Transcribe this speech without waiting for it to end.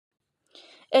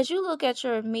As you look at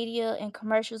your media and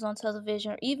commercials on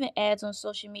television or even ads on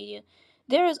social media,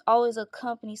 there is always a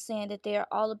company saying that they are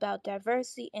all about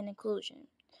diversity and inclusion.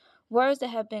 Words that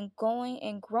have been going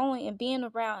and growing and being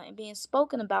around and being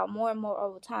spoken about more and more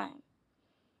over time.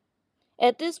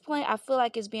 At this point, I feel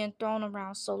like it's being thrown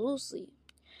around so loosely.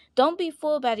 Don't be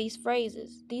fooled by these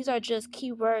phrases. These are just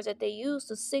key words that they use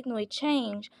to signal a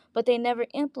change, but they never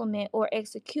implement or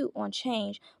execute on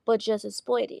change, but just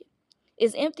exploit it.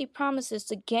 It's empty promises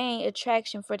to gain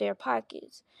attraction for their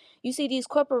pockets. You see, these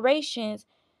corporations,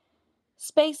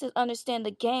 spaces understand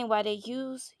the game why they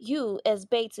use you as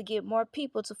bait to get more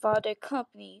people to follow their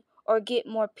company or get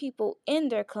more people in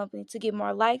their company to get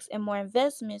more likes and more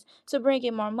investments to bring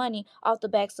in more money off the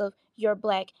backs of your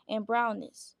black and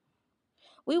brownness.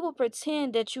 We will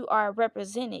pretend that you are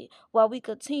represented while we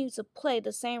continue to play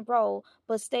the same role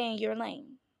but stay in your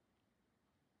lane.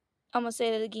 I'm going to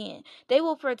say that again. They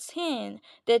will pretend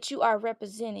that you are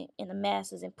represented in the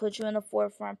masses and put you in the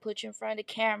forefront, put you in front of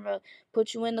the camera,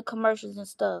 put you in the commercials and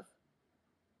stuff,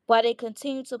 while they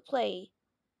continue to play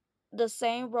the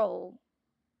same role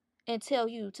and tell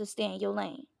you to stay in your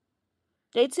lane.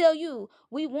 They tell you,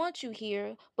 we want you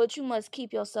here, but you must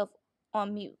keep yourself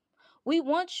on mute. We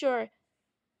want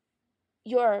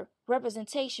your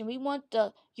representation. We want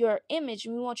your image.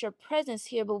 We want your presence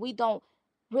here, but we don't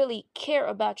really care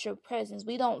about your presence.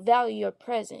 We don't value your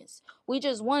presence. We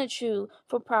just wanted you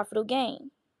for profitable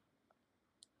gain.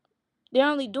 They're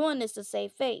only doing this to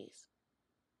save face.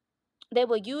 They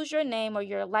will use your name or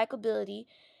your likability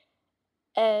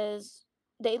as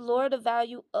they lower the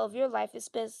value of your life,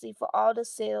 especially for all the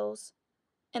sales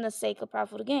and the sake of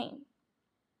profitable gain.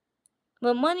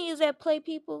 When money is at play,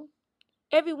 people,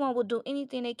 everyone will do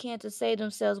anything they can to save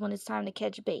themselves when it's time to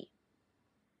catch bait.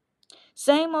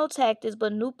 Same old tactics,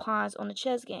 but new pawns on the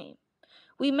chess game.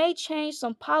 We may change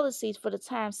some policies for the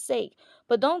time's sake,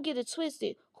 but don't get it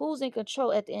twisted. Who's in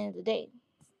control at the end of the day?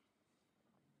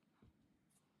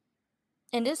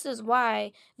 And this is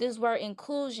why this word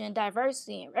inclusion,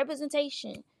 diversity, and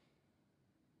representation,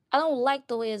 I don't like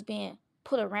the way it's being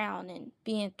put around and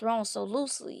being thrown so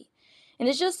loosely. And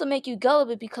it's just to make you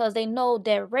gullible because they know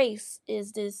that race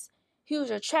is this huge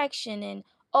attraction and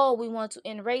oh, we want to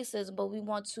end racism, but we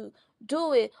want to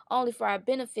do it only for our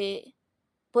benefit,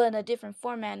 but in a different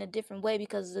format, in a different way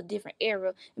because it's a different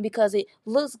era and because it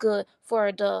looks good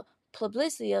for the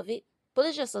publicity of it. But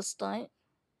it's just a stunt.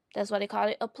 That's why they call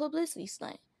it a publicity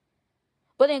stunt.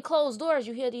 But in closed doors,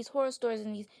 you hear these horror stories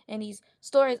and these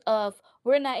stories of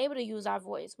we're not able to use our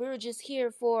voice. We were just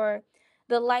here for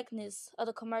the likeness of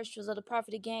the commercials, of the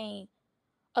profit gain,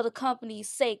 of the company's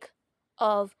sake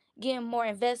of getting more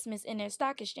investments in their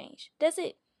stock exchange. That's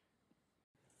it.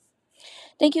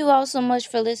 Thank you all so much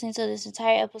for listening to this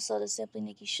entire episode of Simply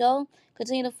Nikki Show.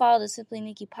 Continue to follow the Simply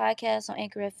Nikki podcast on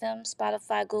Anchor FM,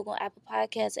 Spotify, Google, Apple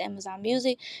Podcasts, Amazon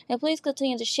Music. And please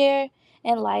continue to share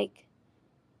and like.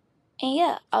 And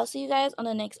yeah, I'll see you guys on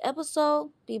the next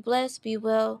episode. Be blessed, be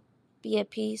well, be at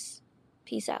peace.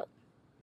 Peace out.